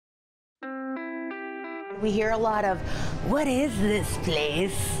We hear a lot of, what is this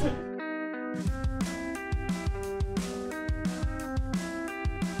place?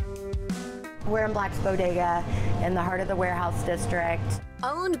 We're in Black's Bodega in the heart of the warehouse district.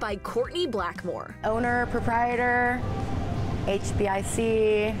 Owned by Courtney Blackmore. Owner, proprietor,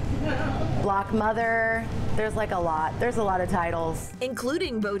 HBIC, block mother. There's like a lot. There's a lot of titles.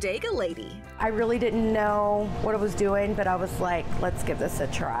 Including Bodega Lady. I really didn't know what I was doing, but I was like, let's give this a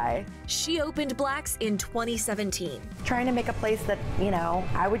try. She opened Black's in 2017. Trying to make a place that,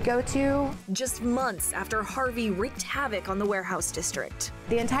 I would go to. Just months after Harvey wreaked havoc on the warehouse district.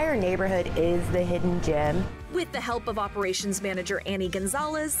 The entire neighborhood is the hidden gem. With the help of operations manager Annie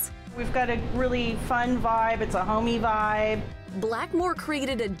Gonzalez, we've got a really fun vibe. It's a homey vibe. Blackmore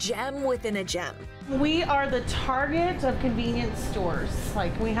created a gem within a gem. We are the target of convenience stores.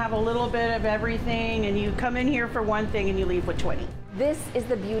 Like, we have a little bit of everything, and you come in here for one thing and you leave with 20. This is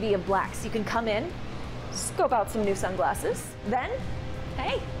the beauty of Black's. You can come in, scope out some new sunglasses, then,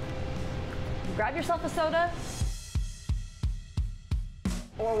 hey, grab yourself a soda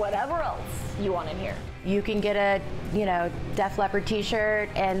or whatever else you want in here. You can get a, Def Leppard t-shirt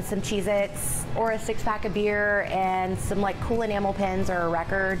and some Cheez-Its, or a 6-pack of beer and some like cool enamel pins or a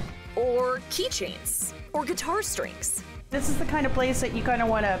record. Or keychains, or guitar strings. This is the kind of place that you kind of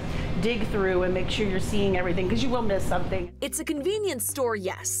want to dig through and make sure you're seeing everything, because you will miss something. It's a convenience store,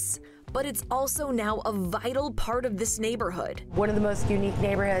 yes, but it's also now a vital part of this neighborhood. One of the most unique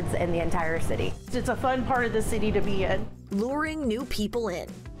neighborhoods in the entire city. It's a fun part of the city to be in. Luring new people in.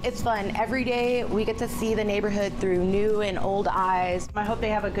 It's fun. Every day we get to see the neighborhood through new and old eyes. I hope they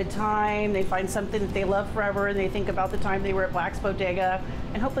have a good time, they find something that they love forever, and they think about the time they were at Black's Bodega,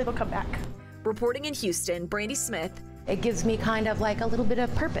 and hopefully they'll come back. Reporting in Houston, Brandy Smith. It gives me kind of like a little bit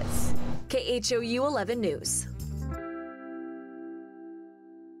of purpose. KHOU 11 News.